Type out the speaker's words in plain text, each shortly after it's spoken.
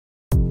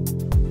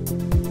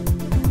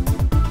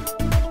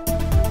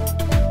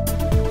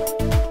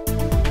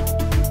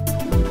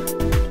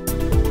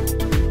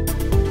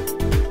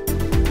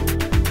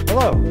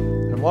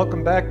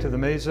Welcome back to the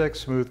Mazak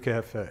Smooth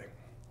Cafe.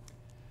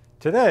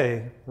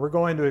 Today, we're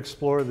going to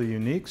explore the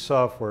unique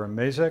software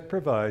Mazak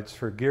provides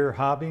for gear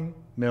hobbing,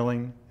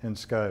 milling, and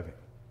skiving.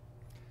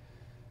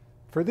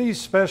 For these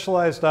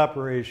specialized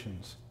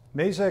operations,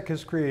 Mazak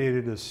has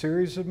created a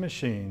series of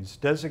machines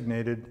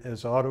designated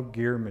as auto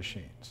gear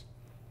machines.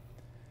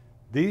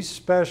 These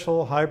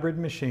special hybrid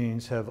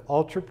machines have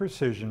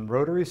ultra-precision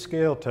rotary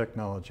scale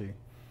technology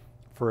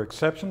for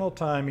exceptional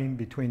timing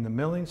between the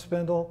milling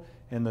spindle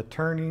and the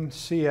turning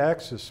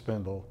C-axis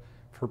spindle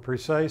for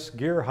precise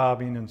gear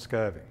hobbing and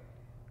skiving.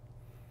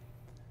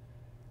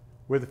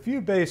 With a few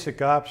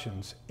basic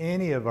options,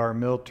 any of our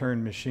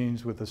mill-turn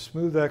machines with a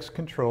SmoothX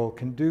control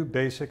can do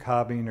basic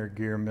hobbing or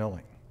gear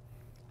milling.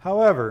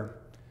 However,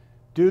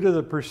 due to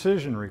the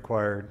precision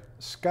required,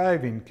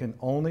 skiving can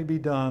only be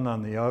done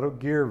on the auto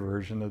gear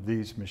version of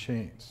these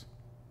machines.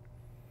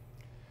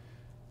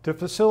 To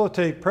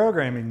facilitate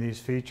programming these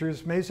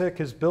features, Mazak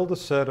has built a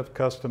set of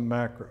custom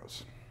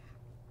macros.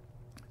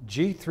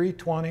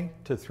 G320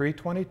 to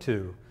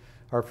 322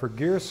 are for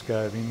gear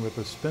skiving with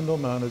a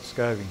spindle-mounted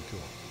skiving tool.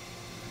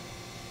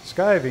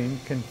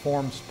 Skiving can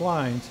form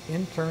splines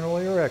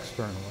internally or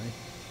externally.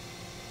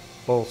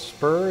 Both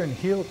spur and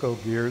helical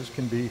gears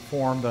can be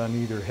formed on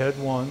either head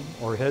 1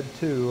 or head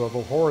 2 of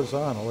a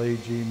horizontal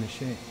AG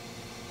machine.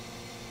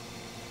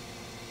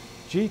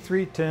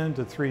 G310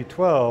 to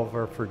 312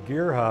 are for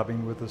gear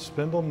hobbing with a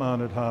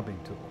spindle-mounted hobbing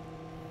tool.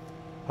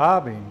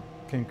 Hobbing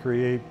can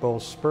create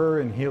both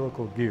spur and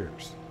helical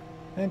gears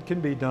and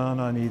can be done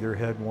on either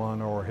head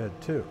 1 or head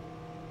 2.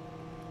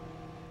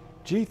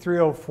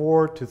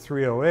 G304 to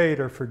 308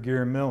 are for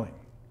gear milling.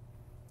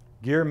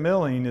 Gear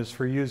milling is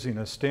for using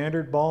a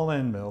standard ball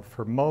end mill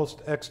for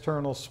most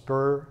external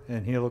spur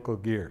and helical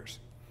gears.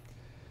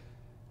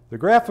 The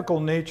graphical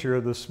nature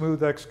of the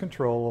SmoothX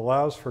control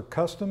allows for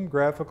custom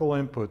graphical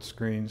input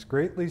screens,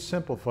 greatly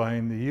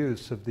simplifying the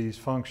use of these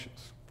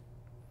functions.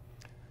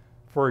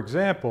 For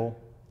example,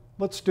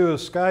 let's do a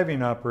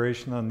skiving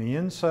operation on the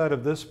inside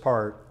of this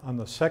part on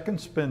the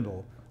second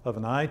spindle of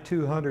an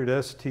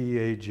I200 ST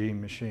AG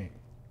machine.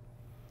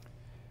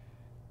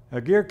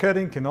 Now, gear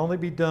cutting can only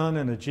be done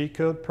in a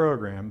G-code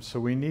program, so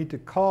we need to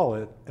call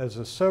it as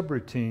a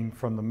subroutine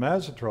from the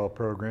Mazak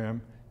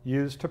program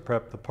used to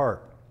prep the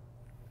part.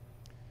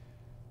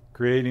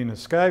 Creating a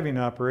skiving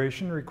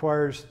operation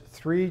requires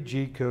 3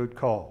 G-code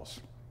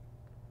calls.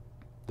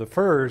 The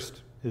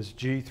first is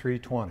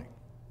G320.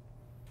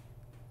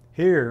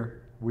 Here,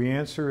 we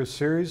answer a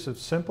series of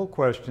simple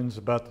questions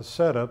about the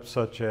setup,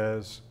 such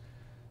as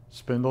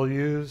spindle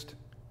used,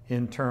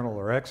 internal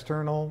or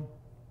external,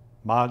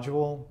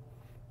 module,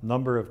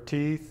 number of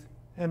teeth,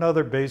 and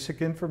other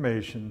basic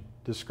information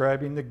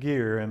describing the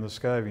gear and the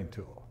skiving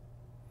tool.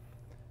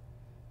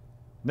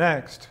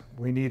 Next,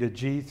 we need a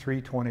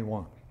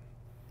G321.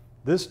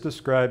 This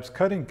describes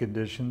cutting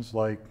conditions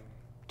like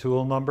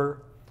tool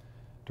number,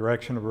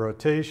 direction of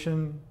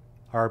rotation,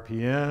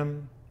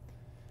 RPM,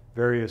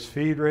 various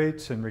feed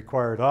rates and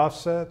required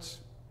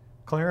offsets,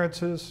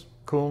 clearances,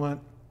 coolant,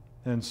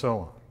 and so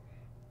on.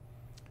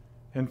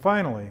 And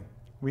finally,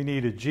 we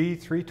need a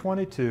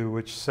G322,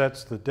 which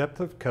sets the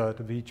depth of cut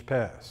of each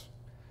pass.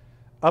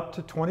 Up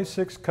to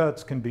 26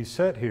 cuts can be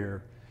set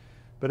here,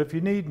 but if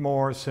you need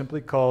more,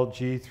 simply call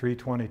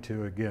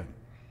G322 again.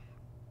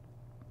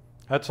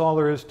 That's all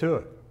there is to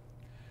it.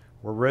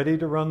 We're ready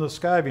to run the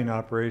skiving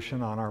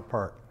operation on our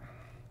part.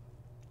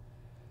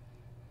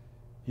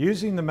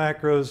 Using the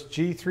macros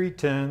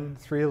G310,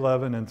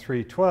 311, and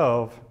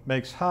 312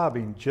 makes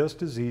hobbing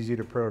just as easy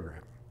to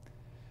program.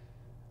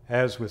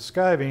 As with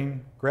skiving,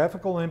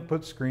 graphical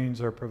input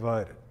screens are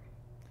provided.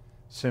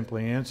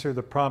 Simply answer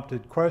the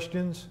prompted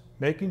questions,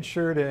 making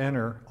sure to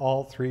enter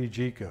all 3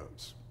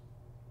 G-codes.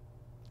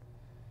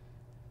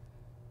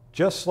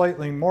 Just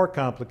slightly more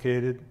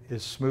complicated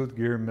is smooth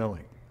gear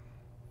milling.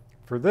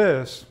 For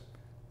this,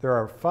 there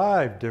are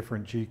 5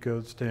 different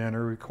G-codes to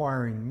enter,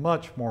 requiring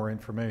much more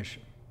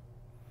information.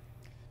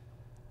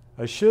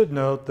 I should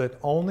note that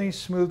only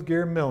smooth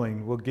gear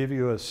milling will give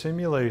you a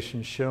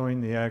simulation showing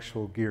the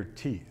actual gear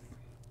teeth.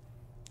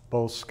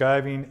 Both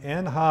skiving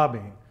and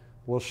hobbing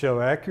will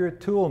show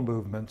accurate tool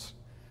movements,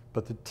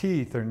 but the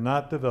teeth are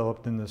not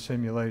developed in the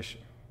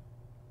simulation.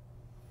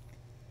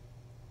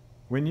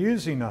 When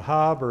using a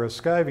hob or a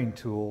skiving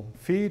tool,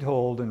 feed,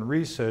 hold, and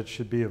reset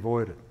should be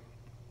avoided.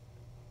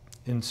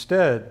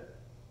 Instead,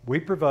 we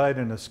provide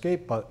an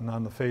escape button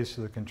on the face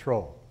of the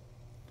control.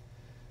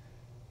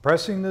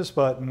 Pressing this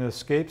button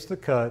escapes the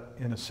cut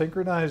in a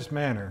synchronized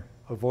manner,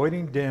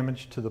 avoiding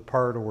damage to the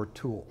part or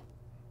tool.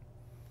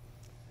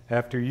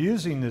 After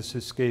using this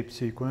escape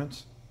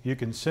sequence, you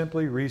can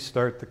simply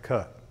restart the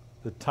cut.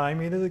 The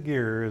timing of the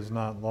gear is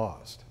not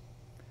lost.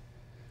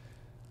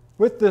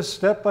 With this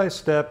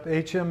step-by-step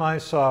HMI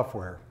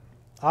software,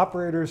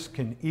 operators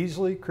can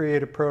easily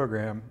create a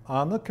program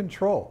on the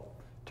control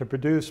to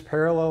produce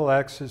parallel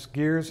axis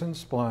gears and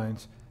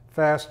splines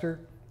faster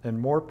and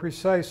more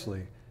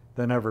precisely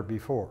than ever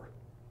before.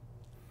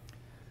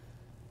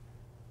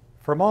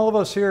 From all of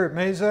us here at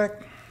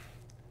Mazak,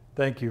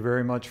 thank you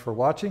very much for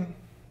watching,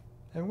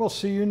 and we'll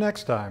see you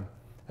next time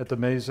at the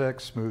Mazak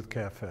Smooth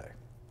Cafe.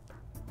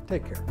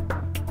 Take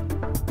care.